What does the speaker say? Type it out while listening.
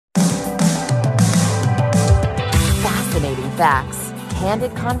facts,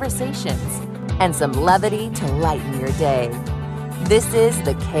 candid conversations, and some levity to lighten your day. This is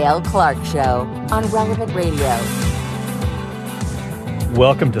The Cale Clark Show on Relevant Radio.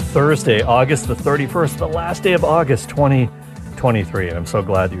 Welcome to Thursday, August the 31st, the last day of August 2023. And I'm so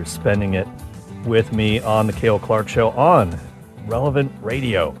glad that you're spending it with me on The Cale Clark Show on Relevant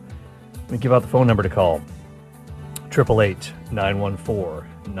Radio. Let me give out the phone number to call.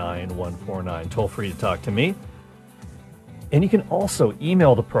 888-914-9149. Toll free to talk to me. And you can also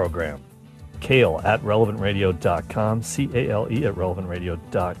email the program, cale@relevantradio.com, C-A-L-E at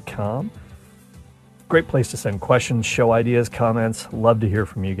relevantradio.com. Great place to send questions, show ideas, comments. Love to hear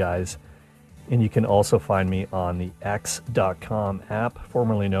from you guys. And you can also find me on the X.com app,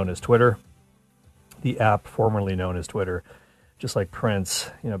 formerly known as Twitter. The app formerly known as Twitter, just like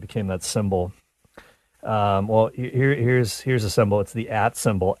Prince, became that symbol. Here's a symbol. It's the @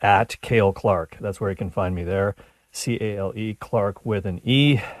 symbol, @Cale Clark. That's where you can find me there. C-A-L-E, Clark with an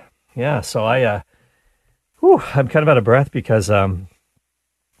E. Yeah, so I'm kind of out of breath because I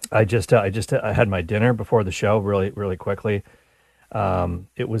had my dinner before the show really quickly.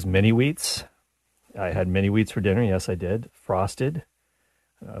 It was mini wheats. I had mini wheats for dinner. Yes, I did. Frosted.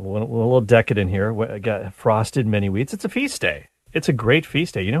 A little decadent here. I got frosted mini wheats. It's a feast day. It's a great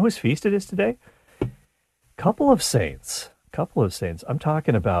feast day. You know whose feast it is today? Couple of saints. I'm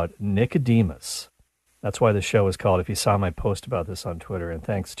talking about Nicodemus. That's why the show is called, if you saw my post about this on Twitter, and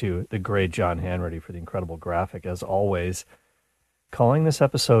thanks to the great John Hanratty for the incredible graphic, as always, calling this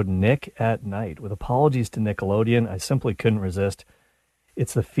episode Nick at Night. With apologies to Nickelodeon, I simply couldn't resist.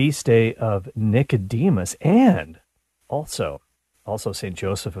 It's the feast day of Nicodemus and also St.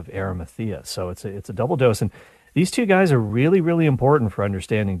 Joseph of Arimathea. So it's a double dose. And these two guys are really, really important for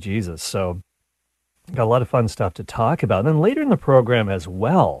understanding Jesus. So got a lot of fun stuff to talk about. And then later in the program as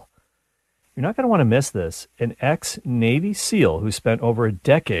well, you're not going to want to miss this. An ex-Navy SEAL who spent over a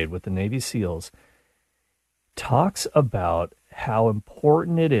decade with the Navy SEALs talks about how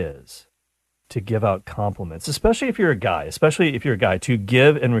important it is to give out compliments, especially if you're a guy, to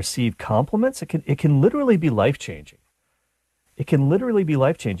give and receive compliments. It can literally be life-changing. It can literally be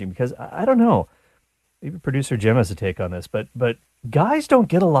life-changing because I don't know, maybe producer Jim has a take on this, but guys don't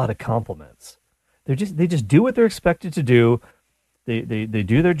get a lot of compliments. They just do what they're expected to do. They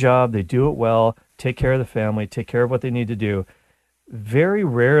do their job, they do it well, take care of the family, take care of what they need to do. Very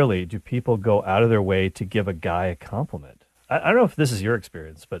rarely do people go out of their way to give a guy a compliment. I don't know if this is your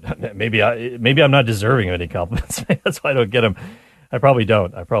experience, but maybe I'm not deserving of any compliments. That's why I don't get them. I probably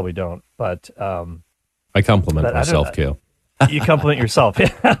don't. But I compliment myself, Cale. You compliment yourself.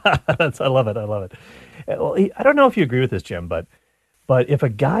 I love it. Well, I don't know if you agree with this, Jim, but if a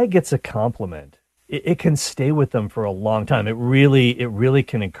guy gets a compliment, it can stay with them for a long time. It really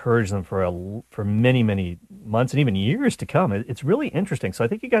can encourage them for many, many months and even years to come. It's really interesting. So I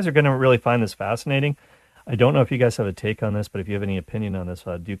think you guys are going to really find this fascinating. I don't know if you guys have a take on this, but if you have any opinion on this,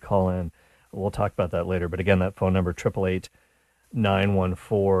 do call in. We'll talk about that later. But again, that phone number,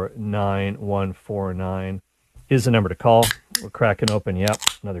 888-914-9149 is the number to call. We're cracking open,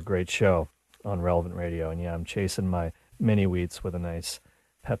 another great show on Relevant Radio. And I'm chasing my mini wheats with a nice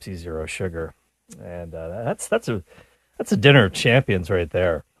Pepsi Zero Sugar. And that's a dinner of champions right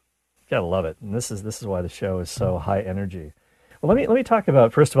there. You gotta love it. And this is why the show is so high energy. Well, let me talk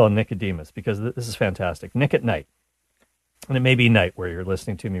about, first of all, Nicodemus, because this is fantastic. Nick at Night. And it may be night where you're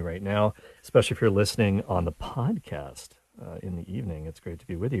listening to me right now, especially if you're listening on the podcast in the evening. It's great to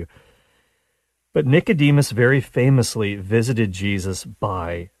be with you. But Nicodemus very famously visited Jesus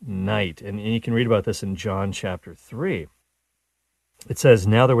by night. And you can read about this in John chapter 3. It says,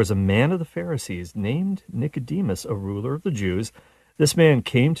 "Now there was a man of the Pharisees named Nicodemus, a ruler of the Jews. This man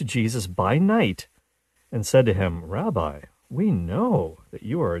came to Jesus by night and said to him, 'Rabbi, we know that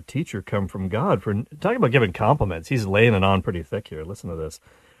you are a teacher come from God.'" Talking about giving compliments, he's laying it on pretty thick here. Listen to this.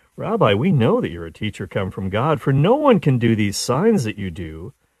 "Rabbi, we know that you're a teacher come from God, for no one can do these signs that you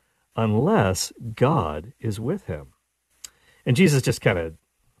do unless God is with him." And Jesus just he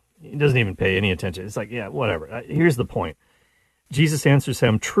doesn't even pay any attention. It's like, yeah, whatever. Here's the point. Jesus answers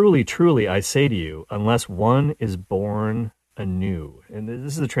him, "Truly, truly, I say to you, unless one is born anew." And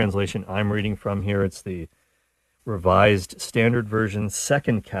this is the translation I'm reading from here. It's the Revised Standard Version,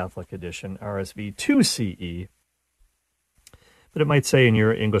 Second Catholic Edition, RSV 2 CE. But it might say in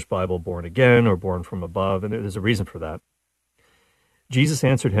your English Bible, born again or born from above, and there's a reason for that. Jesus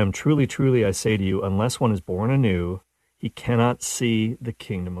answered him, "Truly, truly, I say to you, unless one is born anew, he cannot see the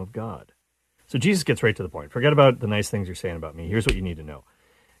kingdom of God." So Jesus gets right to the point. Forget about the nice things you're saying about me. Here's what you need to know.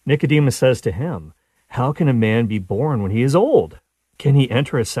 Nicodemus says to him, "How can a man be born when he is old? Can he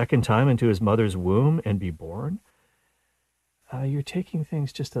enter a second time into his mother's womb and be born?" you're taking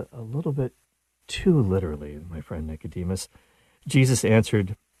things just a little bit too literally, my friend Nicodemus. Jesus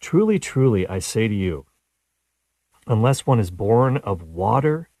answered, truly, truly, I say to you, unless one is born of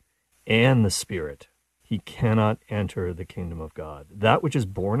water and the Spirit, he cannot enter the kingdom of God. That which is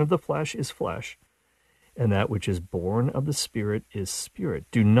born of the flesh is flesh, and that which is born of the Spirit is spirit.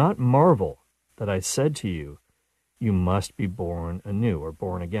 Do not marvel that I said to you, you must be born anew, or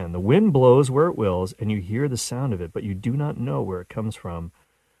born again. The wind blows where it wills, and you hear the sound of it, but you do not know where it comes from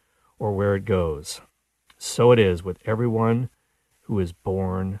or where it goes. So it is with everyone who is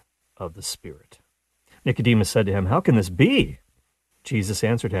born of the Spirit. Nicodemus said to him, how can this be? Jesus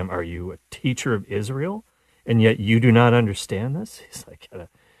answered him, are you a teacher of Israel, and yet you do not understand this? He's like, kind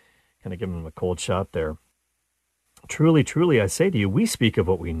of giving him a cold shot there. Truly, truly, I say to you, we speak of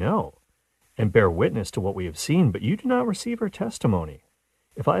what we know and bear witness to what we have seen, but you do not receive our testimony.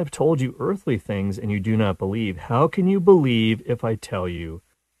 If I have told you earthly things and you do not believe, how can you believe if I tell you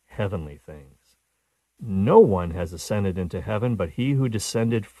heavenly things? No one has ascended into heaven but he who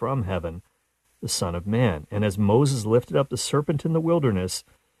descended from heaven, the Son of Man. And as Moses lifted up the serpent in the wilderness,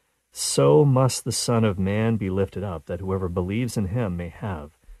 so must the Son of Man be lifted up, that whoever believes in him may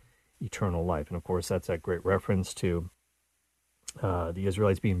have eternal life. And of course, that's that great reference to the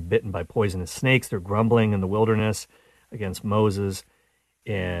Israelites being bitten by poisonous snakes. They're grumbling in the wilderness against Moses,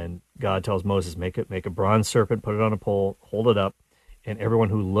 and God tells Moses, make a bronze serpent, put it on a pole, hold it up, and everyone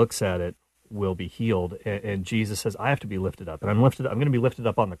who looks at it will be healed. And Jesus says, I have to be lifted up, and I'm going to be lifted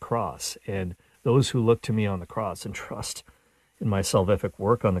up on the cross, and those who look to me on the cross and trust in my salvific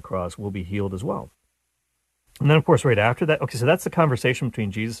work on the cross will be healed as well. And then, of course, right after that, okay, so that's the conversation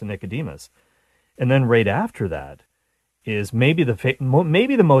between Jesus and Nicodemus. And then right after that is maybe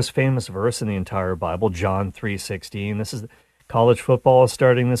the most famous verse in the entire Bible, John 3:16. This is college football is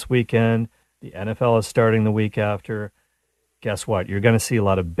starting this weekend. The NFL is starting the week after. Guess what? You're going to see a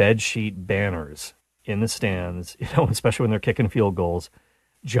lot of bedsheet banners in the stands, especially when they're kicking field goals.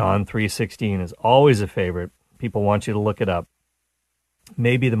 John 3:16 is always a favorite. People want you to look it up.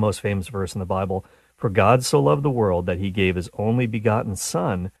 Maybe the most famous verse in the Bible. For God so loved the world that he gave his only begotten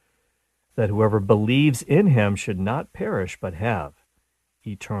Son, that whoever believes in him should not perish but have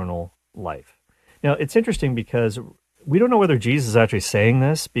eternal life. Now, it's interesting because we don't know whether Jesus is actually saying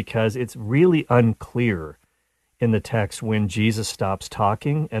this, because it's really unclear in the text when Jesus stops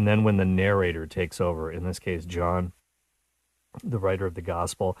talking and then when the narrator takes over, in this case, John, the writer of the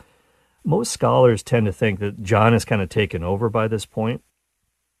gospel. Most scholars tend to think that John is kind of taken over by this point.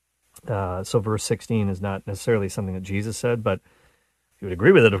 So verse 16 is not necessarily something that Jesus said, but you would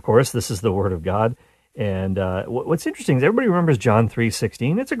agree with it, of course. This is the word of God. And what's interesting is everybody remembers John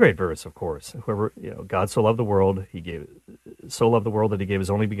 3:16. It's a great verse, of course. God so loved the world, that he gave his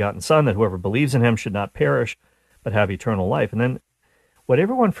only begotten Son, that whoever believes in him should not perish, but have eternal life. And then what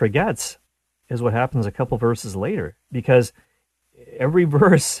everyone forgets is what happens a couple verses later, because every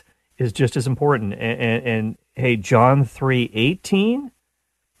verse is just as important. And hey, John 3:18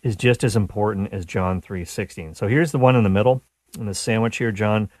 is just as important as John 3:16. So here's the one in the middle, in the sandwich here,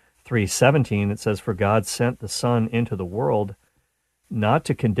 John 3:17. It says, for God sent the Son into the world, not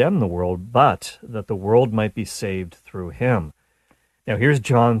to condemn the world, but that the world might be saved through him. Now here's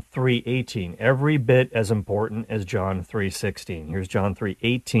John 3:18, every bit as important as John 3:16. Here's John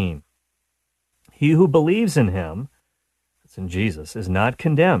 3:18. He who believes in him, that's in Jesus, is not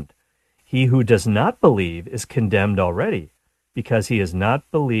condemned. He who does not believe is condemned already, because he has not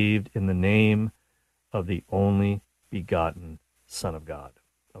believed in the name of the only begotten Son of God.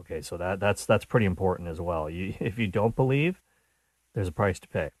 Okay, so that's pretty important as well. If you don't believe, there's a price to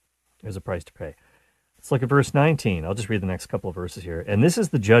pay. There's a price to pay. Let's look at verse 19. I'll just read the next couple of verses here. And this is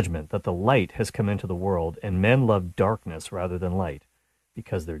the judgment, that the light has come into the world, and men love darkness rather than light,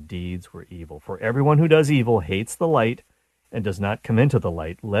 because their deeds were evil. For everyone who does evil hates the light and does not come into the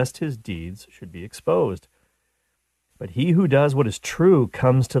light, lest his deeds should be exposed. But he who does what is true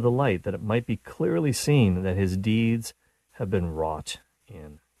comes to the light, that it might be clearly seen that his deeds have been wrought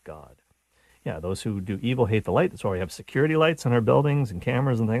in God. Yeah, those who do evil hate the light. That's why we have security lights in our buildings and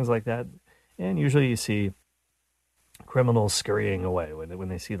cameras and things like that. And usually you see criminals scurrying away when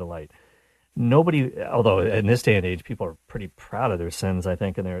they see the light. Nobody, although in this day and age, people are pretty proud of their sins, I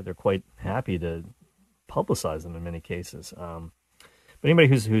think, and they're quite happy to publicize them in many cases. But anybody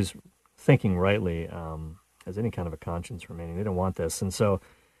who's thinking rightly, has any kind of a conscience remaining, they don't want this. And so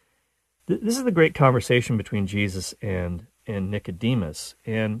this is the great conversation between Jesus and Nicodemus.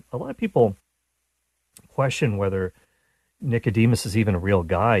 And a lot of people question whether Nicodemus is even a real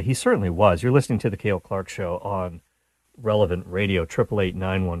guy. He certainly was. You're listening to the Cale Clark Show on Relevant Radio,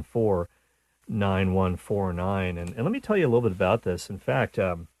 888-914-9797. 9149. And let me tell you a little bit about this. In fact,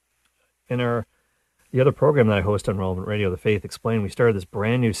 in the other program that I host on Relevant Radio, The Faith Explained, we started this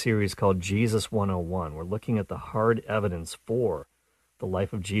brand new series called Jesus 101. We're looking at the hard evidence for the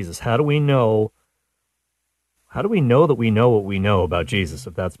life of Jesus. How do we know that we know what we know about Jesus,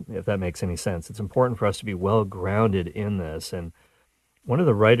 if that makes any sense? It's important for us to be well grounded in this. And one of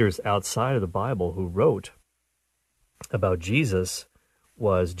the writers outside of the Bible who wrote about Jesus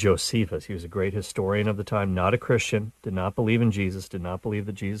was Josephus. He was a great historian of the time, not a Christian, did not believe in Jesus, did not believe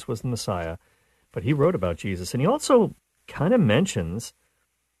that Jesus was the Messiah, but he wrote about Jesus. And he also kind of mentions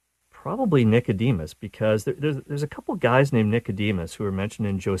probably Nicodemus, because there's a couple guys named Nicodemus who are mentioned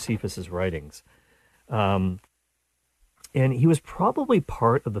in Josephus's writings. And he was probably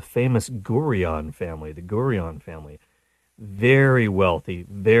part of the famous Gurion family, the Gurion family. Very wealthy,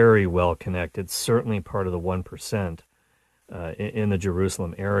 very well connected, certainly part of the 1% in the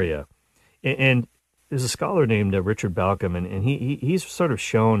Jerusalem area. And there's a scholar named Richard Balcom, and he's sort of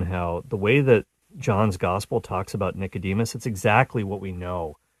shown how the way that John's gospel talks about Nicodemus, it's exactly what we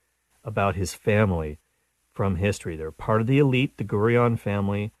know about his family from history. They're part of the elite, the Gurion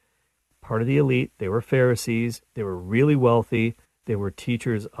family, part of the elite. They were Pharisees. They were really wealthy. They were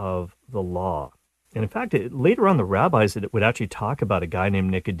teachers of the law. And in fact, later on, the rabbis would actually talk about a guy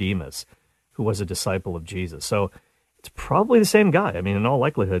named Nicodemus who was a disciple of Jesus. So it's probably the same guy. I mean, in all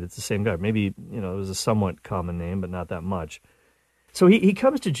likelihood, it's the same guy. Maybe, it was a somewhat common name, but not that much. So he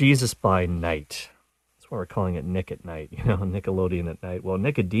comes to Jesus by night. That's why we're calling it Nick at night, Nickelodeon at night. Well,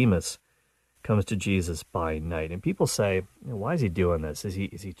 Nicodemus comes to Jesus by night. And people say, why is he doing this?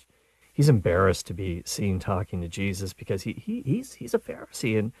 He's embarrassed to be seen talking to Jesus because he's a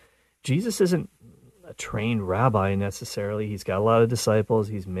Pharisee, and Jesus isn't a trained rabbi necessarily. He's got a lot of disciples.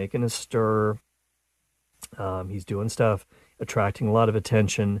 He's making a stir. He's doing stuff, attracting a lot of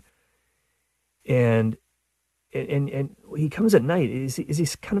attention. And he comes at night. Is he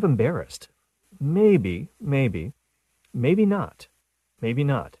kind of embarrassed? Maybe not.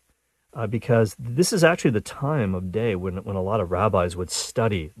 Because this is actually the time of day when a lot of rabbis would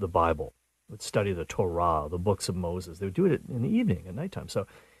study the Bible, would study the Torah, the books of Moses. They would do it in the evening, at nighttime. So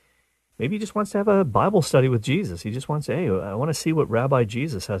maybe he just wants to have a Bible study with Jesus. He just wants to, hey, I want to see what Rabbi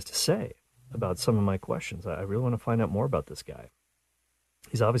Jesus has to say about some of my questions. I really want to find out more about this guy.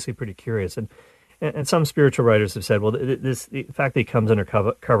 He's obviously pretty curious. And some spiritual writers have said, well, the fact that he comes under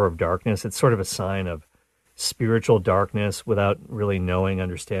cover of darkness, it's sort of a sign of spiritual darkness without really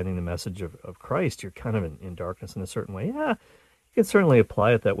understanding the message of Christ. You're kind of in darkness in a certain way. Yeah, you can certainly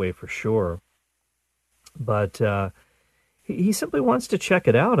apply it that way for sure. But he simply wants to check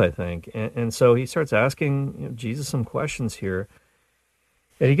it out, I think. And so he starts asking Jesus some questions here.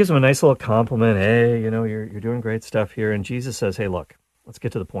 And he gives him a nice little compliment. Hey, you're doing great stuff here. And Jesus says, hey, look, let's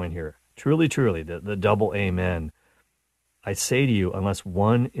get to the point here. Truly, truly, the double amen. I say to you, unless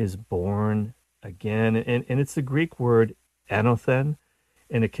one is born again, and it's the Greek word anothen,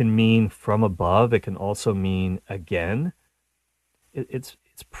 and it can mean from above. It can also mean again. It's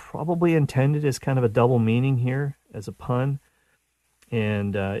probably intended as kind of a double meaning here, as a pun.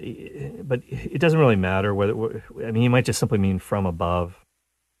 And but it doesn't really matter whether. He might just simply mean from above.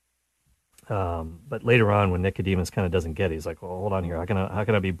 But later on, when Nicodemus kind of doesn't get it, he's like, well, hold on here. How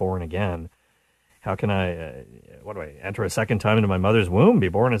can I be born again? How can I, what do I, enter a second time into my mother's womb, be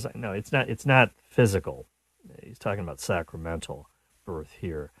born as, no, it's not physical. He's talking about sacramental birth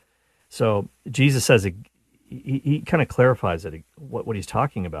here. So Jesus says, he kind of clarifies it, what he's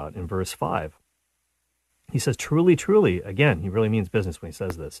talking about in verse 5. He says, truly, truly, again, he really means business when he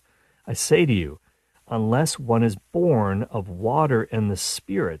says this. I say to you, unless one is born of water and the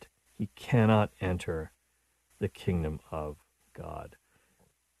Spirit, he cannot enter the kingdom of God.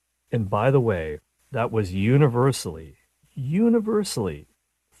 And by the way, that was universally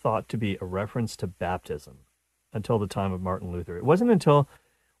thought to be a reference to baptism until the time of Martin Luther. It wasn't until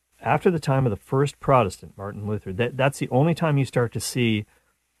after the time of the first Protestant, Martin Luther, that's the only time you start to see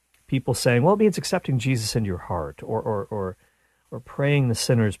people saying, well, it means accepting Jesus into your heart, or praying the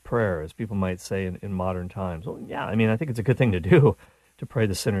sinner's prayer, as people might say in modern times. Well, yeah, I think it's a good thing to do, to pray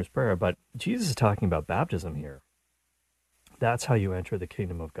the sinner's prayer, but Jesus is talking about baptism here. That's how you enter the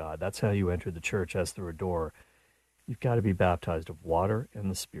kingdom of God. That's how you enter the church as through a door. You've got to be baptized of water and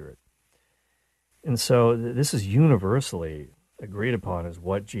the Spirit. And so this is universally agreed upon as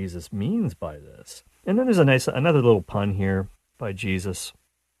what Jesus means by this. And then there's another little pun here by Jesus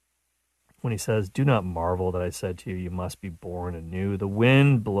when he says, do not marvel that I said to you, you must be born anew. The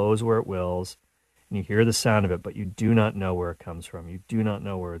wind blows where it wills, and you hear the sound of it, but you do not know where it comes from. You do not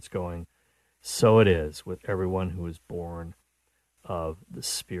know where it's going. So it is with everyone who is born of the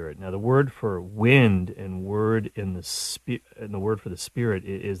Spirit. Now, the word for wind and word in the word for the Spirit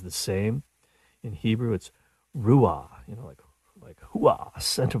is the same. In Hebrew, it's ruah, like hua,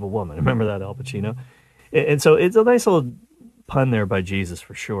 scent of a woman. Remember that, Al Pacino? And so it's a nice little pun there by Jesus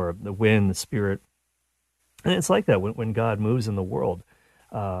for sure. The wind, the Spirit. And it's like that when God moves in the world.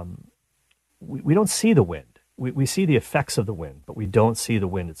 We don't see the wind. We see the effects of the wind, but we don't see the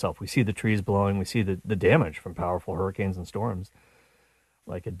wind itself. We see the trees blowing. We see the damage from powerful hurricanes and storms.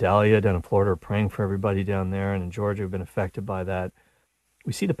 Like Adalia down in Florida are praying for everybody down there, and in Georgia have been affected by that.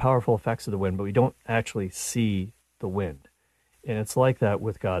 We see the powerful effects of the wind, but we don't actually see the wind. And it's like that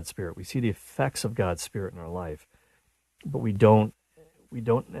with God's Spirit. We see the effects of God's Spirit in our life, but we don't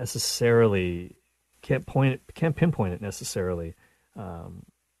necessarily can't pinpoint it necessarily,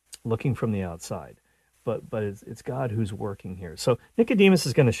 looking from the outside. But it's God who's working here. So Nicodemus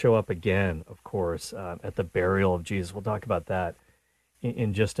is going to show up again, of course, at the burial of Jesus. We'll talk about that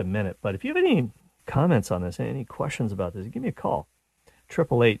in just a minute. But if you have any comments on this, any questions about this, give me a call.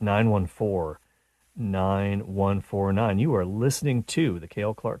 888-914-9149. You are listening to The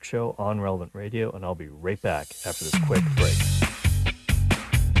Cale Clark Show on Relevant Radio, and I'll be right back after this quick break.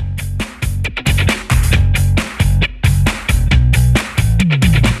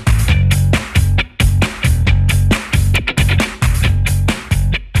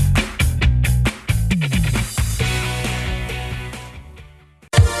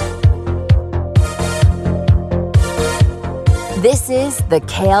 This is The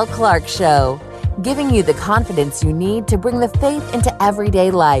Cale Clark Show, giving you the confidence you need to bring the faith into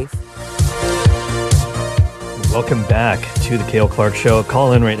everyday life. Welcome back to The Cale Clark Show.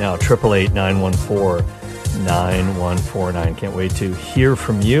 Call in right now, 888-914-9149. Can't wait to hear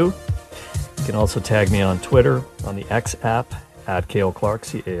from you. You can also tag me on Twitter, on the X app, at Cale Clark,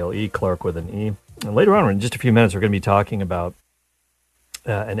 C-A-L-E, Clark with an E. And later on, in just a few minutes, we're going to be talking about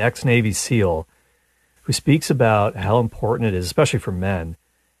an ex-Navy SEAL who speaks about how important it is, especially for men,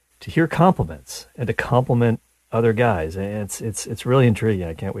 to hear compliments and to compliment other guys. And it's really intriguing.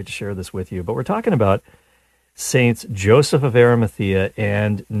 I can't wait to share this with you. But we're talking about Saints Joseph of Arimathea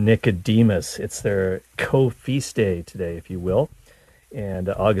and Nicodemus. It's their co-feast day today, if you will. And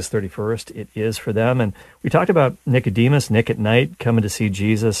August 31st, it is for them. And we talked about Nicodemus, Nick at Nite, coming to see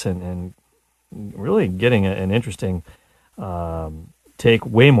Jesus and really getting an interesting take,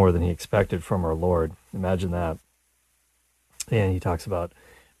 way more than he expected from our Lord. Imagine that. And he talks about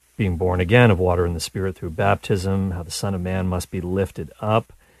being born again of water and the Spirit through baptism, how the Son of Man must be lifted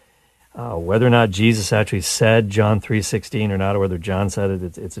up. Whether or not Jesus actually said John 3:16 or not, or whether John said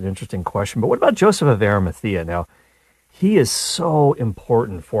it, it's an interesting question. But what about Joseph of Arimathea? Now, he is so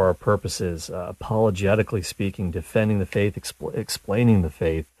important for our purposes, apologetically speaking, defending the faith, explaining the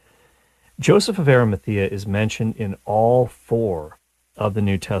faith. Joseph of Arimathea is mentioned in all four of the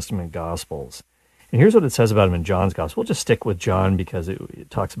New Testament Gospels. And here's what it says about him in John's Gospel. We'll just stick with John because it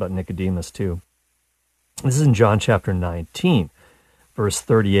talks about Nicodemus too. This is in John chapter 19, verse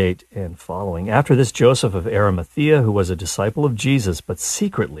 38 and following. After this, Joseph of Arimathea, who was a disciple of Jesus, but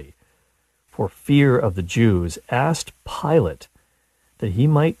secretly, for fear of the Jews, asked Pilate that he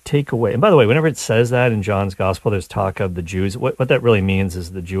might take away. And by the way, whenever it says that in John's Gospel, there's talk of the Jews. What that really means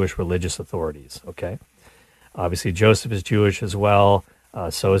is the Jewish religious authorities, okay? Obviously, Joseph is Jewish as well.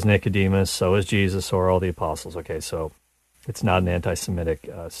 So is Nicodemus. So is Jesus. So are all the apostles. Okay, so it's not an anti-Semitic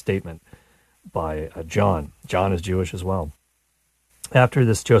statement by John. John is Jewish as well. After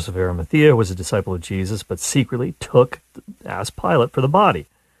this, Joseph of Arimathea was a disciple of Jesus, but secretly asked Pilate for the body.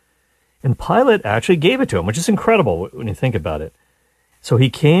 And Pilate actually gave it to him, which is incredible when you think about it. So he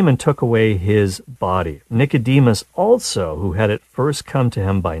came and took away his body. Nicodemus also, who had at first come to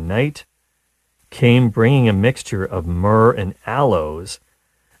him by night, came bringing a mixture of myrrh and aloes,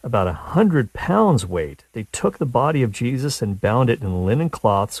 about 100 pounds weight. They took the body of Jesus and bound it in linen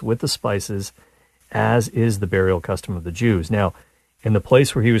cloths with the spices, as is the burial custom of the Jews. Now, in the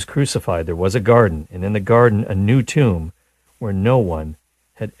place where he was crucified, there was a garden, and in the garden a new tomb where no one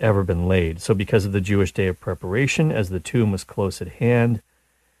had ever been laid. So because of the Jewish day of preparation, as the tomb was close at hand,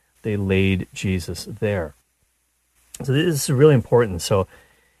 they laid Jesus there. So this is really important. So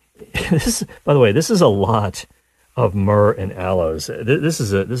by the way, this is a lot of myrrh and aloes. This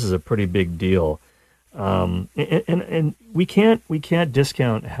is a pretty big deal, and we can't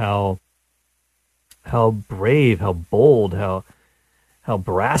discount how brave, how bold, how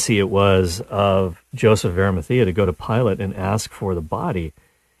brassy it was of Joseph of Arimathea to go to Pilate and ask for the body.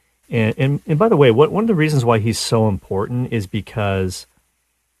 And by the way, one of the reasons why he's so important is because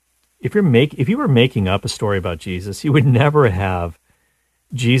if you were making up a story about Jesus, you would never have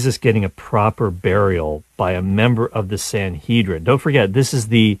Jesus getting a proper burial by a member of the Sanhedrin. Don't forget, this is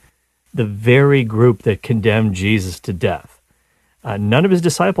the very group that condemned Jesus to death. None of his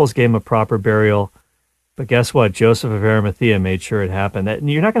disciples gave him a proper burial, but guess what? Joseph of Arimathea made sure it happened.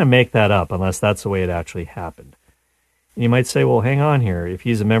 You're not going to make that up unless that's the way it actually happened. And you might say, well, hang on here. If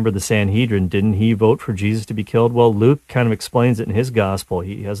he's a member of the Sanhedrin, didn't he vote for Jesus to be killed? Well, Luke kind of explains it in his gospel.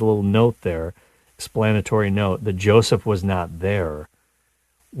 He has a little note there, explanatory note, that Joseph was not there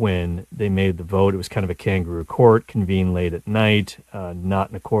when they made the vote. It was kind of a kangaroo court, convened late at night, not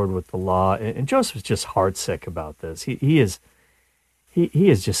in accord with the law. And Joseph's just heartsick about this. He is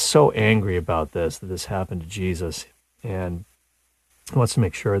just so angry about this, that this happened to Jesus, and wants to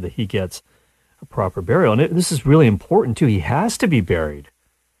make sure that he gets a proper burial. And this is really important too. He has to be buried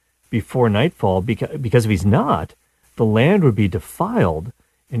before nightfall, because if he's not, the land would be defiled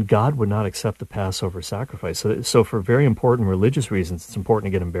and God would not accept the Passover sacrifice. So for very important religious reasons, it's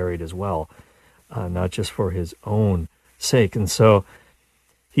important to get him buried as well, not just for his own sake. And so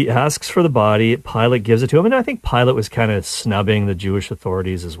he asks for the body. Pilate gives it to him. And I think Pilate was kind of snubbing the Jewish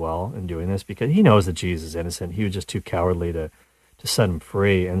authorities as well in doing this, because he knows that Jesus is innocent. He was just too cowardly to set him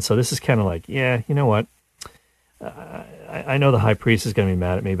free. And so this is kind of like, yeah, you know what? I know the high priest is going to be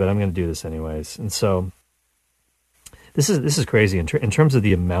mad at me, but I'm going to do this anyways. And so this is crazy in terms of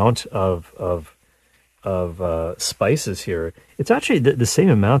the amount of spices here. It's actually the same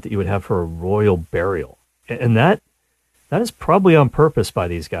amount that you would have for a royal burial, and that is probably on purpose by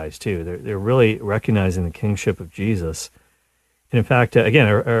these guys too. They're really recognizing the kingship of Jesus. And in fact, again,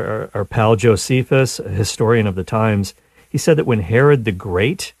 our pal Josephus, a historian of the times, he said that when Herod the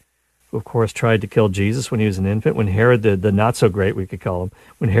Great, who of course tried to kill Jesus when he was an infant, when Herod the not so great, we could call him,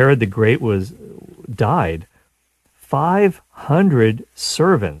 when Herod the Great died, 500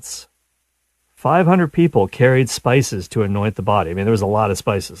 servants, 500 people carried spices to anoint the body. I mean, there was a lot of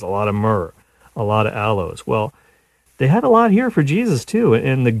spices, a lot of myrrh, a lot of aloes. Well, they had a lot here for Jesus too.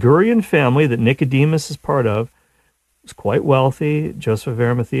 And the Gurian family that Nicodemus is part of was quite wealthy. Joseph of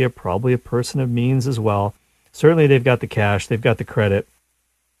Arimathea, probably a person of means as well. Certainly they've got the cash, they've got the credit.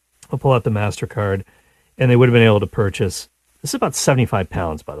 I'll pull out the MasterCard, and they would have been able to purchase, this is about 75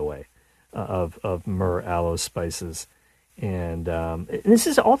 pounds, by the way, of myrrh, aloes, spices. And this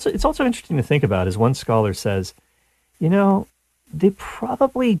is it's also interesting to think about, as one scholar says, they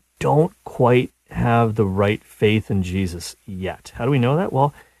probably don't quite have the right faith in Jesus yet. How do we know that?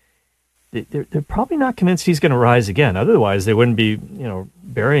 Well, they're probably not convinced he's going to rise again. Otherwise, they wouldn't be,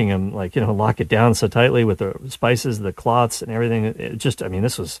 burying him, lock it down so tightly with the spices, the cloths, and everything.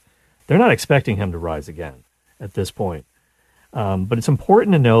 They're not expecting him to rise again at this point. But it's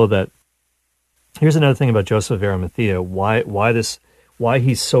important to know that, here's another thing about Joseph of Arimathea, why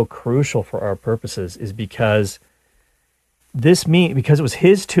he's so crucial for our purposes, is because because it was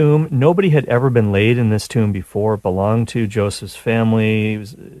his tomb. Nobody had ever been laid in this tomb before. It belonged to Joseph's family.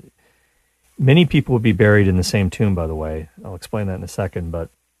 Many people would be buried in the same tomb, by the way. I'll explain that in a second. But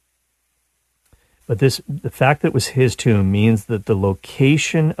the fact that it was his tomb means that the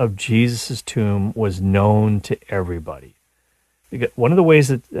location of Jesus' tomb was known to everybody. One of the ways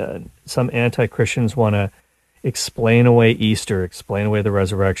that some anti-Christians want to explain away Easter, explain away the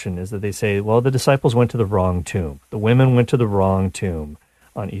resurrection, is that they say, well, the disciples went to the wrong tomb. The women went to the wrong tomb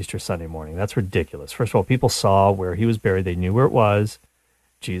on Easter Sunday morning. That's ridiculous. First of all, people saw where he was buried. They knew where it was.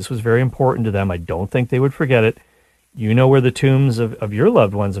 Jesus was very important to them. I don't think they would forget it. You know where the tombs of your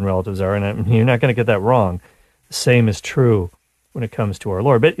loved ones and relatives are, and you're not going to get that wrong. The same is true when it comes to our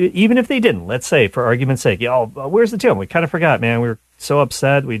Lord. But even if they didn't, let's say, for argument's sake, where's the tomb? We kind of forgot, man. We were so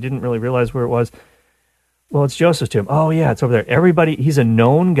upset. We didn't really realize where it was. Well, it's Joseph's tomb. Oh, yeah, it's over there. Everybody, he's a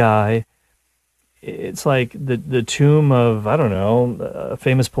known guy. It's like the tomb of, I don't know, a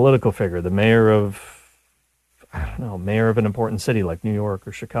famous political figure, the mayor of an important city like New York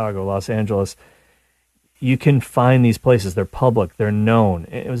or Chicago, Los Angeles. You can find these places. They're public. They're known.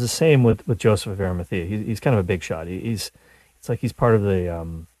 It was the same with Joseph of Arimathea. He's kind of a big shot. It's like he's part of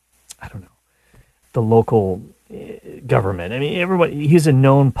the, the local government. I mean, everybody, he's a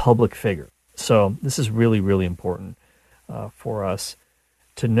known public figure. So this is really, really important for us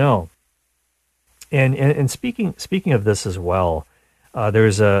to know. And speaking of this as well,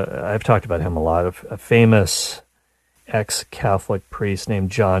 I've talked about him a lot, a famous ex-Catholic priest named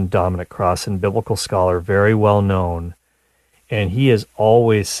John Dominic Crossan, biblical scholar, very well known, and he has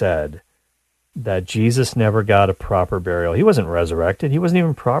always said that Jesus never got a proper burial. He wasn't resurrected. He wasn't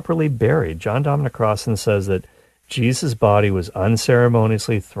even properly buried. John Dominic Crossan says that Jesus' body was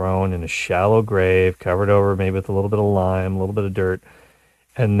unceremoniously thrown in a shallow grave, covered over maybe with a little bit of lime, a little bit of dirt,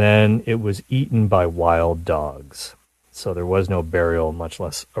 and then it was eaten by wild dogs. So there was no burial, much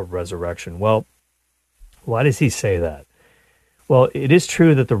less a resurrection. Well, why does he say that? Well, it is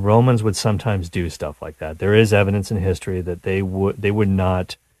true that the Romans would sometimes do stuff like that. There is evidence in history that they would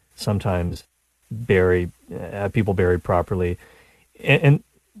not sometimes have people buried properly. And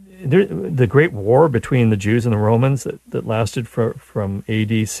the Great War between the Jews and the Romans that lasted from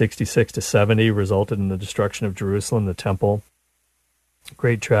AD 66 to 70 resulted in the destruction of Jerusalem, the temple.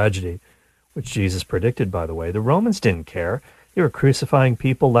 Great tragedy, which Jesus predicted, by the way. The Romans didn't care. They were crucifying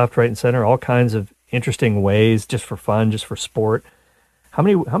people left, right, and center, all kinds of interesting ways, just for fun, just for sport. How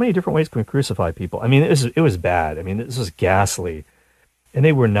many different ways can we crucify people? I mean, it was bad. I mean, this was ghastly. And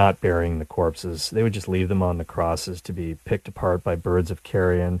they were not burying the corpses. They would just leave them on the crosses to be picked apart by birds of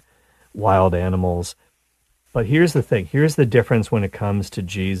carrion, wild animals. But here's the thing. Here's the difference when it comes to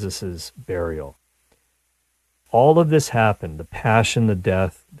Jesus's burial. All of this happened, the passion, the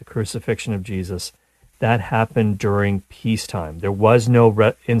death, the crucifixion of Jesus, that happened during peacetime. There was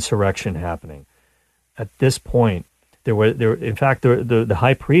no insurrection happening. At this point, in fact, the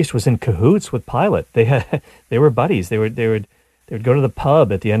high priest was in cahoots with Pilate. They were buddies. They would go to the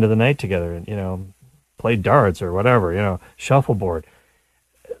pub at the end of the night together and, play darts or whatever, shuffleboard.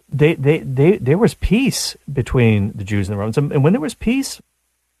 There was peace between the Jews and the Romans. And when there was peace,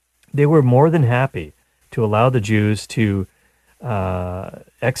 they were more than happy to allow the Jews to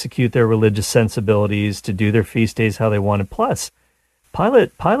execute their religious sensibilities, to do their feast days how they wanted. Plus,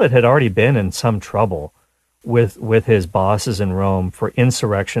 Pilate had already been in some trouble with his bosses in Rome for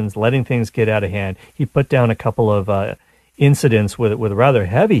insurrections, letting things get out of hand. He put down a couple of incidents with a rather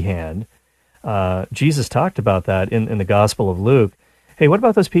heavy hand. Jesus talked about that in the Gospel of Luke. Hey, what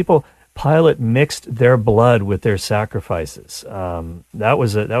about those people? Pilate mixed their blood with their sacrifices. That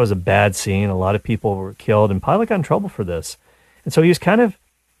was a bad scene. A lot of people were killed, and Pilate got in trouble for this. And so he was kind of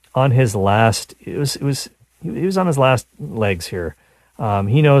on his last. He was on his last legs here.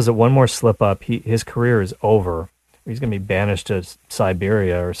 He knows that one more slip up, his career is over. He's going to be banished to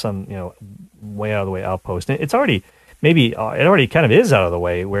Siberia or some way out of the way outpost. And it already kind of is out of the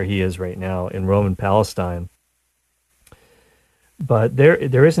way where he is right now in Roman Palestine. But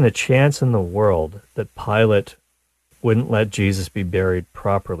there isn't a chance in the world that Pilate wouldn't let Jesus be buried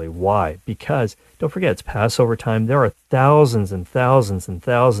properly. Why? Because, don't forget, it's Passover time. There are thousands and thousands and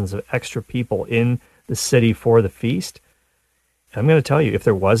thousands of extra people in the city for the feast. I'm going to tell you, if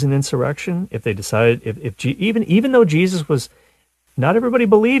there was an insurrection, if they decided, even though Jesus was, not everybody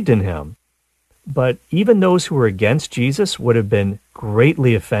believed in him, but even those who were against Jesus would have been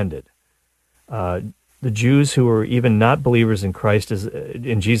greatly offended. The Jews who were even not believers in Christ,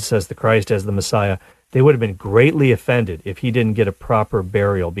 in Jesus as the Christ, as the Messiah, they would have been greatly offended if he didn't get a proper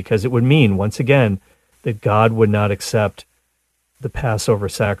burial, because it would mean, once again, that God would not accept the Passover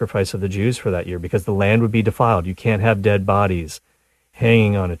sacrifice of the Jews for that year, because the land would be defiled. You can't have dead bodies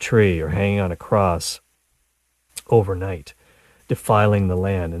hanging on a tree or hanging on a cross overnight, defiling the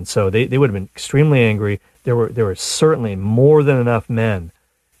land. And so they would have been extremely angry. There were certainly more than enough men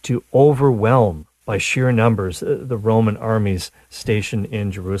to overwhelm by sheer numbers the Roman armies stationed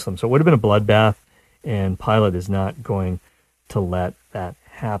in Jerusalem. So it would have been a bloodbath, and Pilate is not going to let that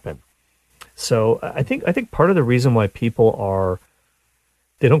happen. So I think part of the reason why people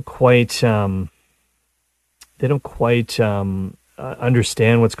they don't quite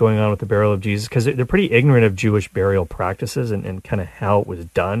understand what's going on with the burial of Jesus, because they're pretty ignorant of Jewish burial practices and kind of how it was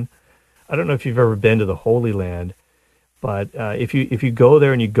done. I don't know if you've ever been to the Holy Land, but if you go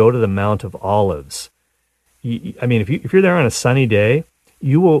there and you go to the Mount of Olives, if you're there on a sunny day,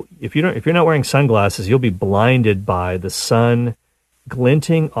 you will, if you're not wearing sunglasses, you'll be blinded by the sun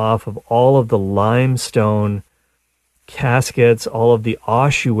glinting off of all of the limestone caskets, all of the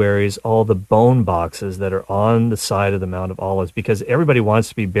ossuaries, all the bone boxes that are on the side of the Mount of Olives, because everybody wants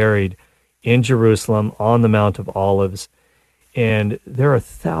to be buried in Jerusalem on the Mount of Olives. And there are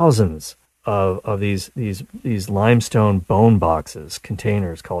thousands of these limestone bone boxes,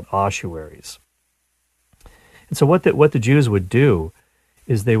 containers called ossuaries. And so what the Jews would do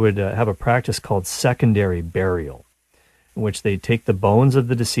is they would have a practice called secondary burial, in which they take the bones of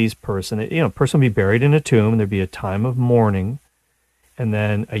the deceased person. A person would be buried in a tomb, and there'd be a time of mourning. And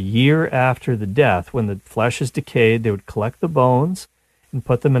then a year after the death, when the flesh is decayed, they would collect the bones and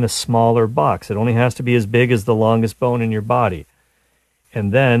put them in a smaller box. It only has to be as big as the longest bone in your body.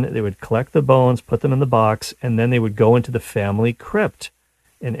 And then they would collect the bones, put them in the box, and then they would go into the family crypt.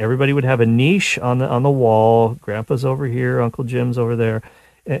 And everybody would have a niche on the wall. Grandpa's over here, Uncle Jim's over there.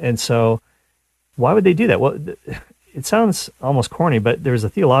 And so why would they do that? Well, it sounds almost corny, but there's a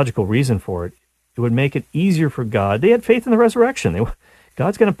theological reason for it. It would make it easier for God. They had faith in the resurrection.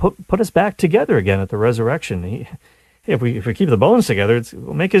 God's going to put us back together again at the resurrection. hey, if we keep the bones together,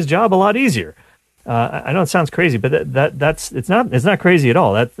 it'll make his job a lot easier. I know it sounds crazy, but it's not crazy at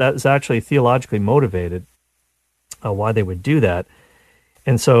all. That's actually theologically motivated why they would do that.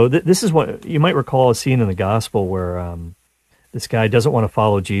 And so this is what you might recall a scene in the gospel where this guy doesn't want to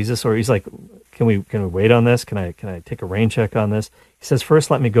follow Jesus, or he's like, can we wait on this? Can I take a rain check on this? He says,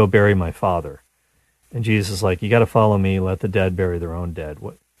 first let me go bury my father. And Jesus is like, you got to follow me. Let the dead bury their own dead.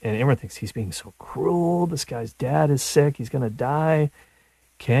 And everyone thinks he's being so cruel. This guy's dad is sick. He's going to die.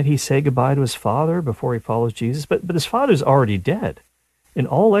 Can't he say goodbye to his father before he follows Jesus? But his father's already dead. In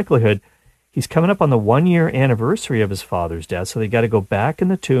all likelihood, he's coming up on the 1-year anniversary of his father's death, so they got to go back in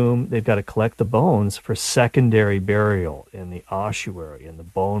the tomb. They've got to collect the bones for secondary burial in the ossuary, in the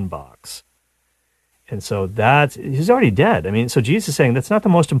bone box. And so he's already dead. I mean, so Jesus is saying that's not the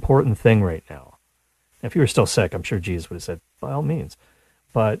most important thing right now. If you were still sick, I'm sure Jesus would have said, by all means.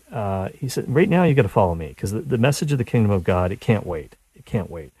 But he said, right now you got to follow me, because the message of the kingdom of God, it can't wait. It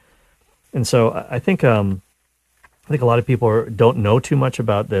can't wait. And so I think a lot of people don't know too much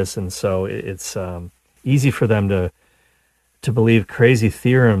about this, and so it's easy for them to believe crazy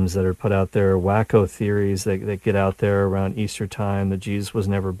theorems that are put out there, wacko theories that get out there around Easter time, that Jesus was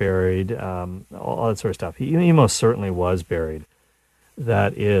never buried, all that sort of stuff. He most certainly was buried.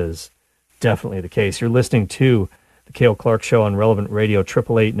 That is definitely the case. You're listening to the Cale Clark Show on Relevant Radio,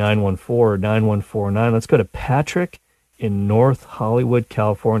 888-914-9149. Let's go to Patrick in North Hollywood,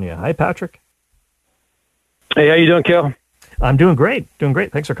 California. Hi, Patrick. Hey, how you doing, Cale? I'm doing great.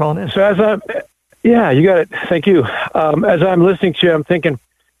 Thanks for calling in. So yeah, you got it. Thank you. As I'm listening to you, I'm thinking,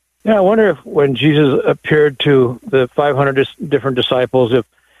 I wonder if when Jesus appeared to the 500 different disciples,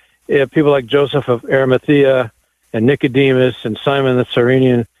 if people like Joseph of Arimathea and Nicodemus and Simon the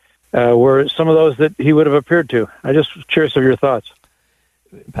Cyrenian were some of those that he would have appeared to. I'm just curious of your thoughts.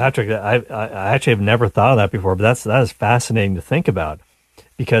 Patrick, I actually have never thought of that before, but that is fascinating to think about,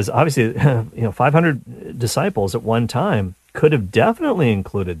 because obviously, 500 disciples at one time could have definitely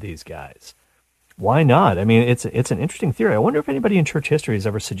included these guys. Why not? I mean, it's an interesting theory. I wonder if anybody in church history has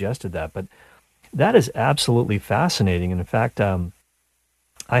ever suggested that, but that is absolutely fascinating. And in fact, I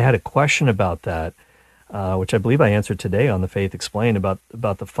had a question about that, which I believe I answered today on the Faith Explained about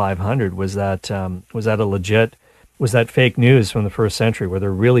the 500. Was that fake news from the first century? Were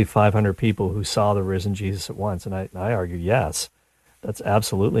there really 500 people who saw the risen Jesus at once? And I argue yes. That's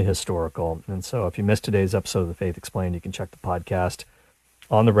absolutely historical. And so if you missed today's episode of The Faith Explained, you can check the podcast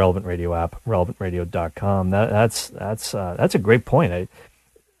on the Relevant Radio app, relevantradio.com. That's a great point.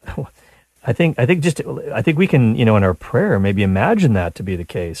 I think we can, in our prayer, maybe imagine that to be the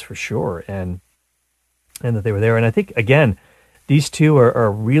case for sure, and that they were there. And I think, again, these two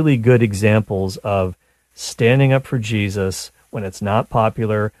are really good examples of standing up for Jesus when it's not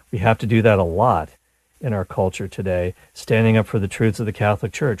popular. We have to do that a lot in our culture today, standing up for the truths of the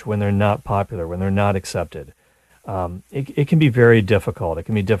Catholic Church when they're not popular, when they're not accepted. It can be very difficult. It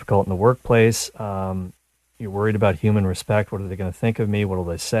can be difficult in the workplace. You're worried about human respect. What are they going to think of me? What will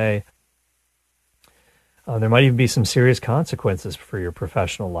they say? There might even be some serious consequences for your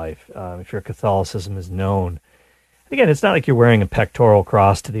professional life if your Catholicism is known. Again, it's not like you're wearing a pectoral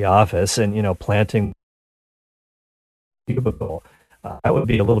cross to the office and, planting cubicle. That would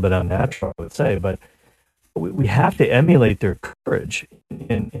be a little bit unnatural, I would say, but we have to emulate their courage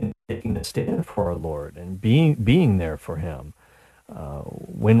in taking a stand for our Lord and being there for Him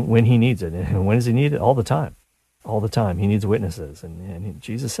when He needs it. And when does He need it? All the time. All the time. He needs witnesses. And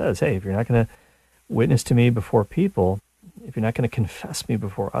Jesus says, hey, if you're not going to witness to me before people, if you're not going to confess me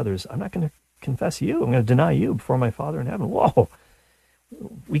before others, I'm not going to confess you. I'm going to deny you before my Father in heaven. Whoa.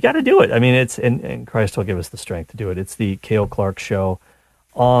 We got to do it. I mean, and Christ will give us the strength to do it. It's the Cale Clark Show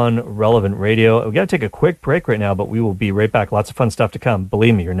on Relevant Radio. We got to take a quick break right now, but we will be right back. Lots of fun stuff to come.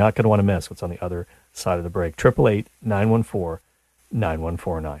 Believe me, you're not going to want to miss what's on the other side of the break.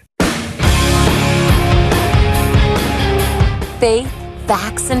 888-914-9149. Faith,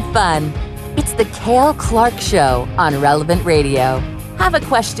 facts, and fun. It's the Cale Clark Show on Relevant Radio. Have a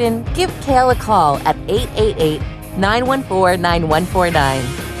question? Give Cale a call at 888-914-9149.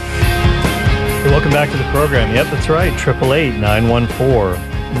 Hey, welcome back to the program. Yep, that's right.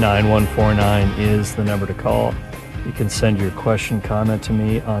 888-914-9149 is the number to call. You can send your question, comment to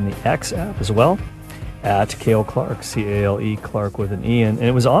me on the X app as well, at Cale Clark, C-A-L-E, Clark with an E. And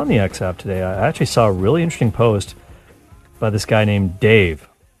it was on the X app today. I actually saw a really interesting post by this guy named Dave.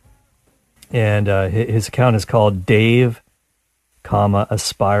 And his account is called Dave,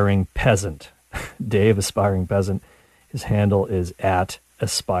 Aspiring Peasant. Dave, Aspiring Peasant. His handle is at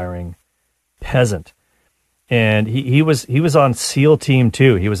Aspiring Peasant. And he was on SEAL Team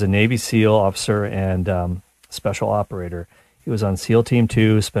 2. He was a Navy SEAL officer, and special operator. He was on SEAL Team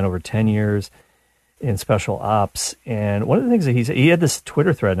 2, spent over 10 years in special ops. And one of the things that he said, he had this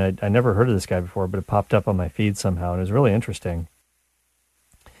Twitter thread, and I never heard of this guy before, but it popped up on my feed somehow, and it was really interesting.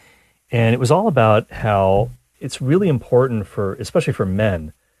 And it was all about how it's really important for, especially for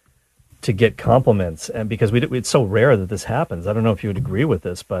men, to get compliments, and because it's so rare that this happens. I don't know if you would agree with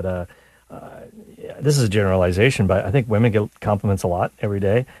this, but this is a generalization, but I think women get compliments a lot every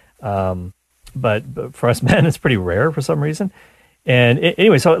day. But for us men, it's pretty rare for some reason. And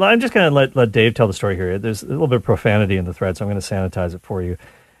anyway, so I'm just going to let Dave tell the story here. There's a little bit of profanity in the thread, so I'm going to sanitize it for you.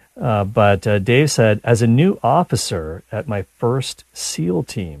 But Dave said, as a new officer at my first SEAL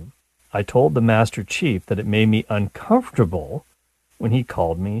team, I told the Master Chief that it made me uncomfortable when he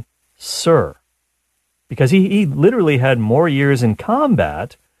called me sir, because he literally had more years in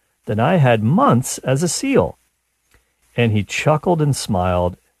combat than I had months as a SEAL. And he chuckled and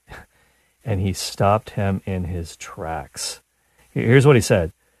smiled, and he stopped him in his tracks. Here's what he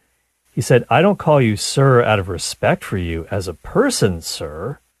said. He said, I don't call you sir out of respect for you as a person,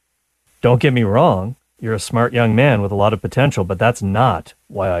 sir. Don't get me wrong. You're a smart young man with a lot of potential, but that's not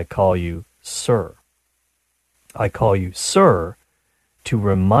why I call you sir. I call you sir to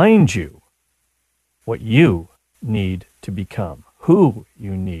remind you what you need to become, who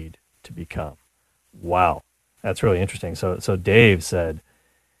you need to become. Wow, that's really interesting. So Dave said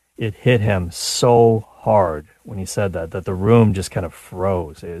it hit him so hard when he said that the room just kind of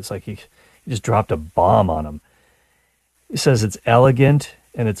froze. It's like he just dropped a bomb on him. He says it's elegant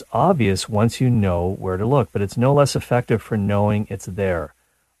and it's obvious once you know where to look, but it's no less effective for knowing it's there.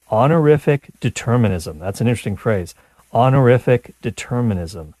 Honorific determinism. That's an interesting phrase. Honorific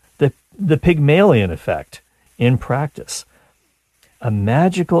determinism. The Pygmalion effect in practice. A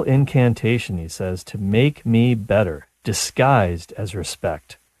magical incantation, he says, to make me better, disguised as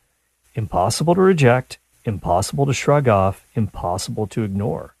respect. Impossible to reject, impossible to shrug off, impossible to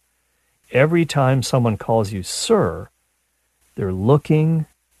ignore. Every time someone calls you sir, they're looking,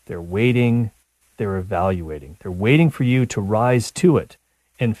 they're waiting, they're evaluating. They're waiting for you to rise to it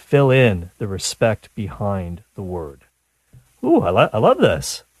and fill in the respect behind the word. Ooh, I love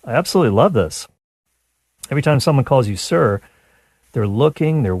this. I absolutely love this. Every time someone calls you sir, they're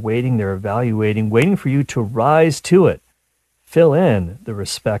looking, they're waiting, they're evaluating, waiting for you to rise to it. Fill in the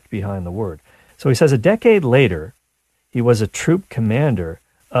respect behind the word. So he says a decade later, he was a troop commander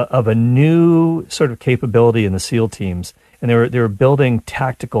of a new sort of capability in the SEAL teams, and they were building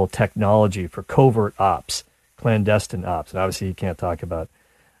tactical technology for covert ops, clandestine ops. And obviously you can't talk about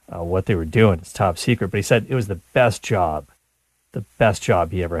what they were doing. It's top secret. But he said it was the best job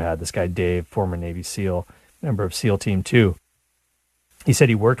he ever had. This guy, Dave, former Navy SEAL, member of SEAL Team 2. He said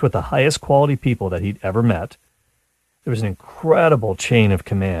he worked with the highest quality people that he'd ever met. There was an incredible chain of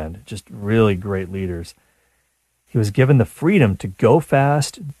command, just really great leaders. He was given the freedom to go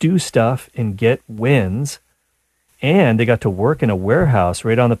fast, do stuff, and get wins. And they got to work in a warehouse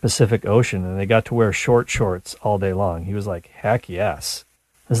right on the Pacific Ocean, and they got to wear short shorts all day long. He was like, heck yes,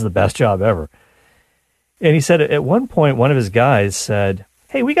 this is the best job ever. And he said at one point, one of his guys said,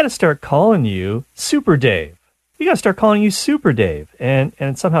 hey, we got to start calling you Super Dave. We got to start calling you Super Dave.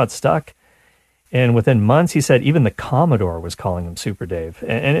 And somehow it stuck. And within months, he said even the Commodore was calling him Super Dave.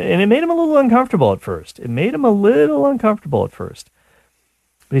 And it made him a little uncomfortable at first.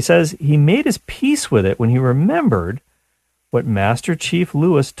 But he says he made his peace with it when he remembered what Master Chief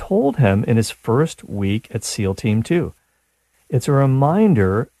Lewis told him in his first week at SEAL Team 2. It's a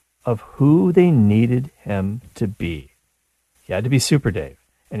reminder of who they needed him to be. He had to be Super Dave,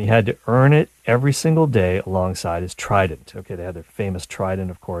 and he had to earn it every single day alongside his trident. Okay, they had their famous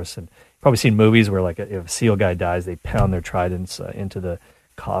trident, of course, and you've probably seen movies where, like, if a SEAL guy dies, they pound their tridents into the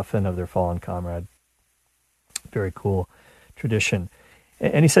coffin of their fallen comrade. Very cool tradition.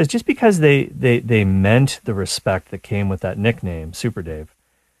 And he says just because they meant the respect that came with that nickname, Super Dave,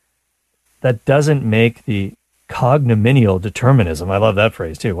 that doesn't make the cognominial determinism. I love that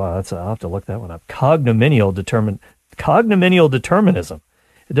phrase too. Wow, I'll have to look that one up. Cognominial determinism.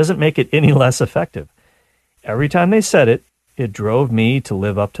 It doesn't make it any less effective. Every time they said it, it drove me to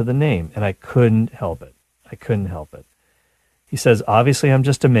live up to the name, and I couldn't help it. He says, obviously I'm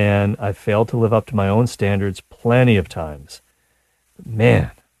just a man. I've failed to live up to my own standards plenty of times. But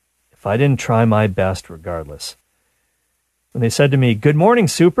man, if I didn't try my best regardless. When they said to me, good morning,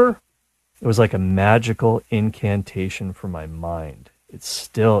 Super, it was like a magical incantation for my mind. It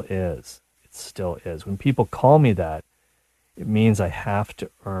still is. When people call me that, it means I have to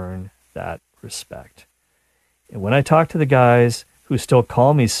earn that respect. And when I talk to the guys who still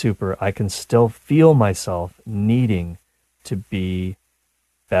call me Super, I can still feel myself needing to be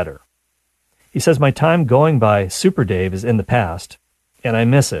better. He says, my time going by Super Dave is in the past, and I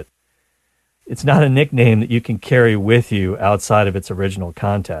miss it. It's not a nickname that you can carry with you outside of its original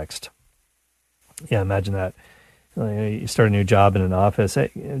context. Yeah, imagine that. You start a new job in an office.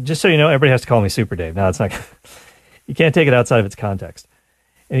 Hey, just so you know, everybody has to call me Super Dave. No, it's not. You can't take it outside of its context.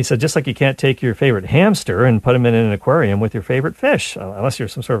 And he said, just like you can't take your favorite hamster and put him in an aquarium with your favorite fish, unless you're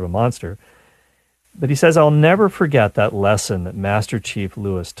some sort of a monster. But he says, I'll never forget that lesson that Master Chief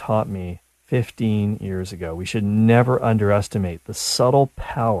Lewis taught me 15 years ago. We should never underestimate the subtle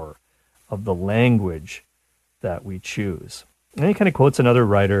power of the language that we choose. And he kind of quotes another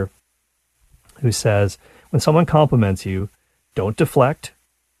writer who says, when someone compliments you, don't deflect,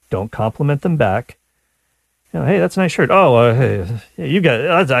 don't compliment them back. Hey, that's a nice shirt. Oh, hey,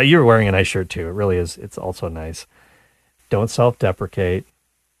 you're wearing a nice shirt too. It really is. It's also nice. Don't self-deprecate.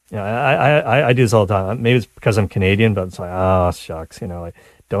 I do this all the time. Maybe it's because I'm Canadian, but it's like, oh, shucks. Like,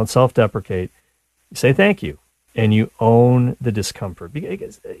 don't self-deprecate. Say thank you, and you own the discomfort.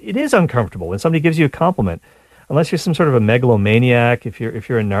 Because it is uncomfortable when somebody gives you a compliment. Unless you're some sort of a megalomaniac, if you're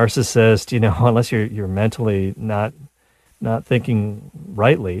a narcissist, unless you're mentally not thinking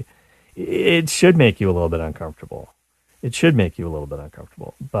rightly, it should make you a little bit uncomfortable. It should make you a little bit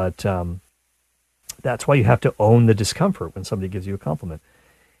uncomfortable. But that's why you have to own the discomfort when somebody gives you a compliment.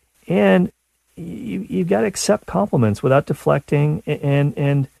 And you've got to accept compliments without deflecting,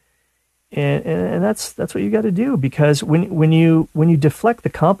 and that's what you got to do. Because when you deflect the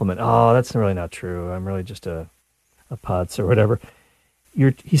compliment, oh, that's really not true. I'm really just a putz or whatever.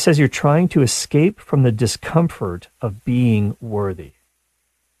 He says you're trying to escape from the discomfort of being worthy.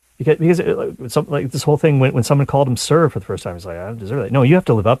 Because like this whole thing, when someone called him sir for the first time, he's like, I don't deserve that. No, you have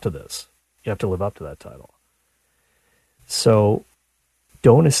to live up to this. You have to live up to that title. So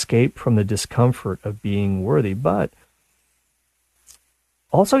don't escape from the discomfort of being worthy. But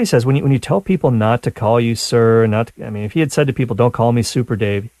also, he says, when you tell people not to call you sir, if he had said to people, don't call me Super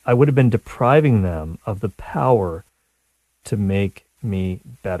Dave, I would have been depriving them of the power to make me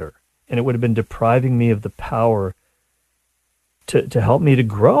better. And it would have been depriving me of the power to help me to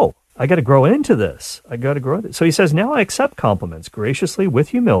grow. I got to grow into this. I got to grow this. So he says, now I accept compliments graciously with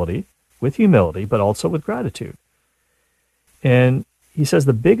humility, but also with gratitude. And he says,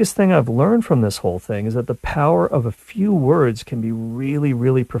 the biggest thing I've learned from this whole thing is that the power of a few words can be really,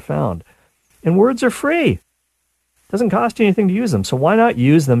 really profound. And words are free. It doesn't cost you anything to use them. So why not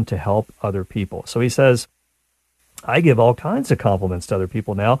use them to help other people? So he says, I give all kinds of compliments to other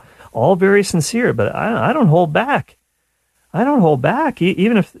people now, all very sincere, but I don't hold back. I don't hold back,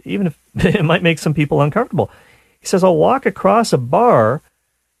 even if it might make some people uncomfortable. He says, I'll walk across a bar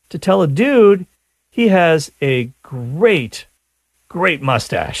to tell a dude he has a great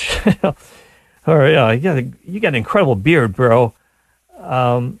mustache. Or, you got an incredible beard, bro.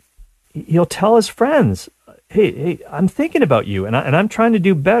 He'll tell his friends, hey, I'm thinking about you, and I'm trying to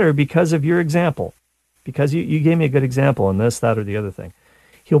do better because of your example, because you gave me a good example in this, that, or the other thing.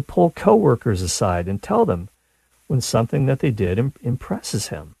 He'll pull coworkers aside and tell them when something that they did impresses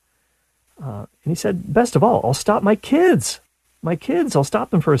him. And he said, best of all, I'll stop my kids. I'll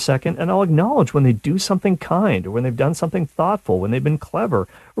stop them for a second, and I'll acknowledge when they do something kind, or when they've done something thoughtful, when they've been clever,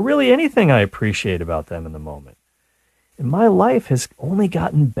 or really anything I appreciate about them in the moment. And my life has only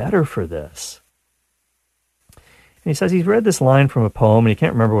gotten better for this. And he says he's read this line from a poem, and he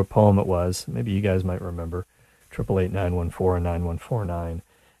can't remember what poem it was. Maybe you guys might remember. 888-914-9149.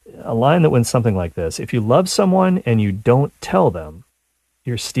 A line that went something like this: if you love someone and you don't tell them,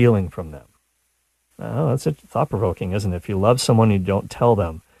 you're stealing from them. Oh, that's thought-provoking, isn't it? If you love someone and you don't tell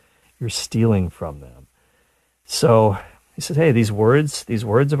them, you're stealing from them. So he says, hey, these words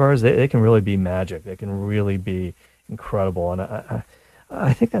of ours, they can really be magic. They can really be incredible. And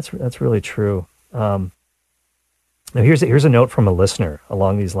I think that's really true. Now here's a note from a listener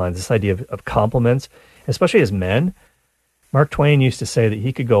along these lines, this idea of compliments, especially as men. Mark Twain used to say that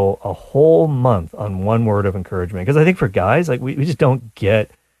he could go a whole month on one word of encouragement. Because I think for guys, like we just don't get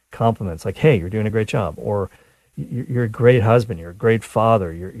compliments like, hey, you're doing a great job, or you're a great husband, you're a great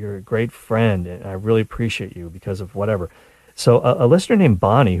father, you're a great friend, and I really appreciate you because of whatever. So a listener named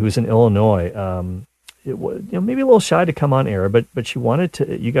Bonnie, who's in Illinois, maybe a little shy to come on air, but she wanted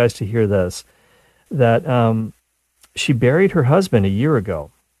you guys to hear this, that she buried her husband a year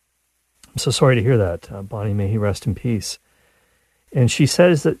ago. I'm so sorry to hear that, Bonnie. May he rest in peace. And she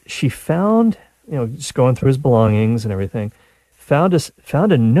says that she found, just going through his belongings and everything, found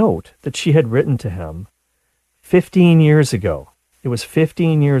a note that she had written to him 15 years ago. It was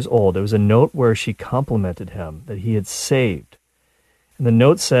 15 years old. It was a note where she complimented him that he had saved. And the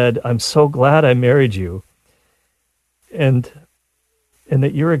note said, I'm so glad I married you, and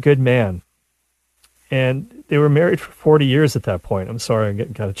that you're a good man. And they were married for 40 years at that point. I'm sorry, I'm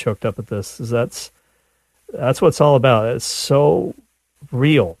getting kind of choked up at this. That's what it's all about. It's so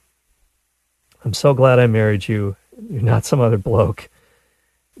real. I'm so glad I married you. You're not some other bloke.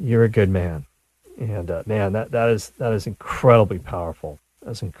 You're a good man. And man, that is incredibly powerful.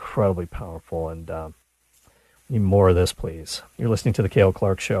 That's incredibly powerful. And need more of this, please. You're listening to the Cale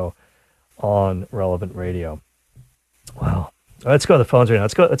Clark Show on Relevant Radio. Wow. Let's go to the phones right now.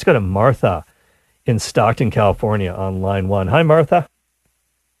 Let's go to Martha in Stockton, California on line 1. Hi, Martha.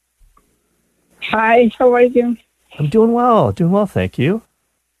 Hi, how are you? I'm doing well. Doing well, thank you.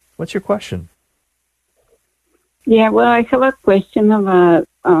 What's your question? Yeah, well, I have a question about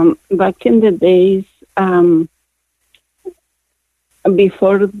back in the days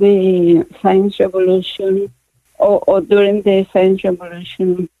before the science revolution or during the science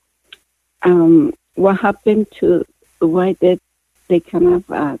revolution, what happened to why they kind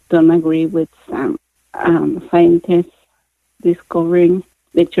of don't agree with some scientists discovering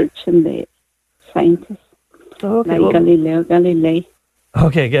the church and the scientists, like Galileo Galilei.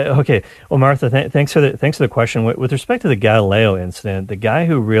 Okay. Well, Martha, thanks for the question. With respect to the Galileo incident, the guy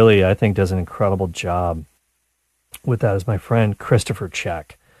who really, I think, does an incredible job with that is my friend Christopher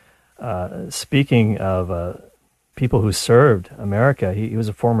Check. Speaking of people who served America, he was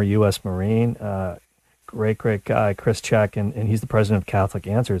a former U.S. Marine, great guy, Chris Check, and he's the president of Catholic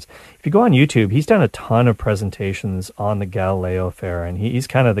Answers. If you go on YouTube, he's done a ton of presentations on the Galileo affair, and he's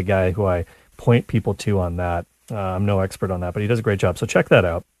kind of the guy who I point people to on that. I'm no expert on that, but he does a great job. So check that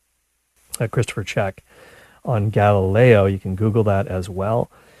out, Christopher Check on Galileo. You can Google that as well.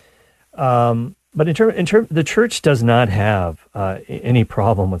 But in term, the church does not have any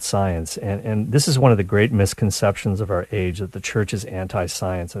problem with science, and this is one of the great misconceptions of our age, that the church is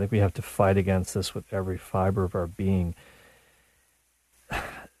anti-science. I think we have to fight against this with every fiber of our being.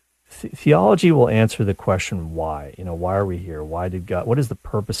 Theology will answer the question why. Why are we here? Why did God? What is the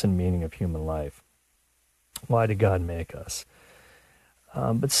purpose and meaning of human life? Why did God make us?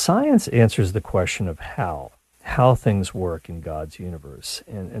 But science answers the question of how things work in God's universe.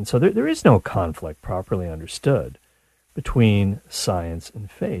 And so there is no conflict properly understood between science and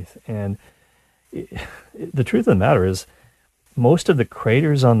faith. And the truth of the matter is, most of the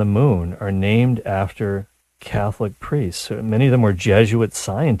craters on the moon are named after Catholic priests. So many of them were Jesuit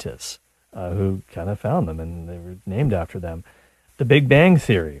scientists who kind of found them, and they were named after them. The Big Bang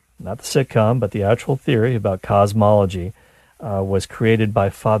Theory, not the sitcom, but the actual theory about cosmology, was created by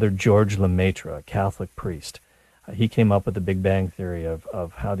Father George Lemaitre, a Catholic priest. He came up with the Big Bang Theory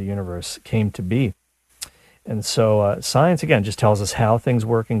of how the universe came to be. And so science, again, just tells us how things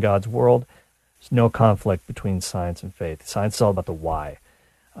work in God's world. There's no conflict between science and faith. Science is all about the why.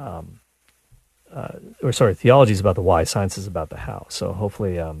 Theology is about the why. Science is about the how. So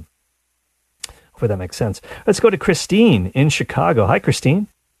hopefully that makes sense. Let's go to Christine in Chicago. Hi, Christine.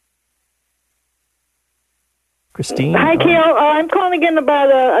 Christine? Hi, Cale. I'm calling in about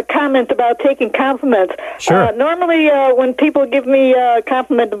a comment about taking compliments. Sure. Normally, when people give me a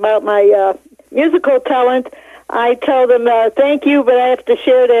compliment about my musical talent, I tell them thank you, but I have to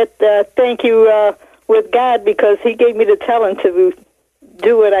share that thank you with God, because He gave me the talent to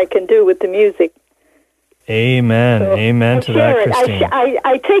do what I can do with the music. Amen. So Amen to that, Christine.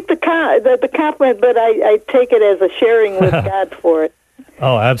 I take the compliment, but I take it as a sharing with God for it.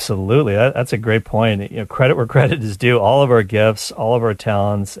 Oh, absolutely. That's a great point. Credit where credit is due. All of our gifts, all of our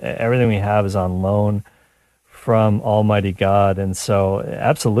talents, everything we have is on loan from Almighty God. And so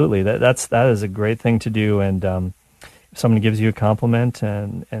absolutely, that is a great thing to do. And if someone gives you a compliment,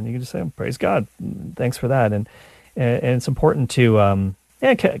 and you can just say, praise God, thanks for that. And it's important to,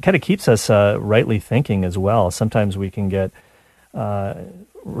 it kind of keeps us rightly thinking as well. Sometimes we can get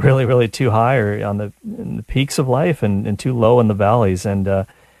really, really too high or in the peaks of life and too low in the valleys. And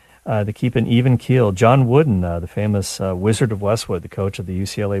to keep an even keel. John Wooden, the famous Wizard of Westwood, the coach of the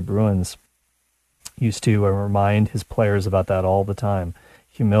UCLA Bruins, used to remind his players about that all the time.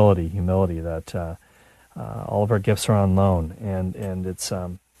 Humility, that all of our gifts are on loan. And it's,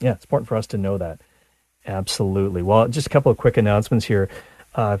 it's important for us to know that. Absolutely. Well, just a couple of quick announcements here.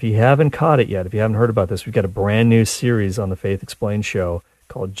 If you haven't caught it yet, if you haven't heard about this, we've got a brand new series on the Faith Explained show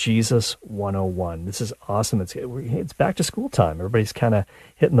called Jesus 101. This is awesome. It's back to school time. Everybody's kind of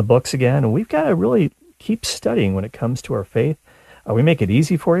hitting the books again, and we've got to really keep studying when it comes to our faith. We make it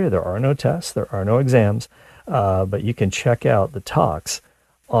easy for you. There are no tests. There are no exams, but you can check out the talks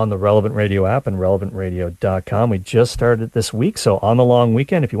on the Relevant Radio app and relevantradio.com. We just started this week, so on the long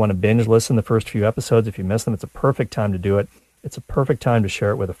weekend, if you want to binge listen the first few episodes, if you miss them, it's a perfect time to do it. It's a perfect time to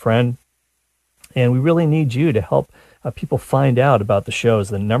share it with a friend. And we really need you to help people find out about the shows.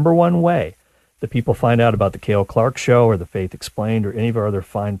 The number one way that people find out about the Cale Clark Show or the Faith Explained or any of our other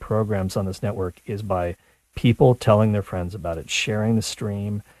fine programs on this network is by people telling their friends about it, sharing the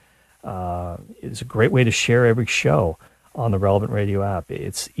stream. It's a great way to share every show on the Relevant Radio app.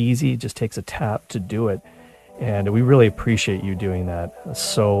 It's easy, it just takes a tap to do it. And we really appreciate you doing that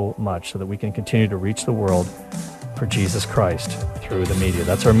so much so that we can continue to reach the world for Jesus Christ through the media.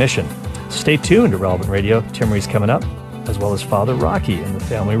 That's our mission. Stay tuned to Relevant Radio. Tim Ree's coming up, as well as Father Rocky and the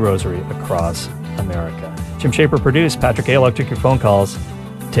Family Rosary across America. Jim Shaper produced. Patrick Aylock took your phone calls.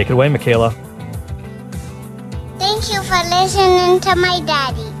 Take it away, Michaela. Thank you for listening to my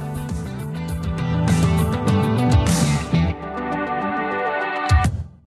daddy.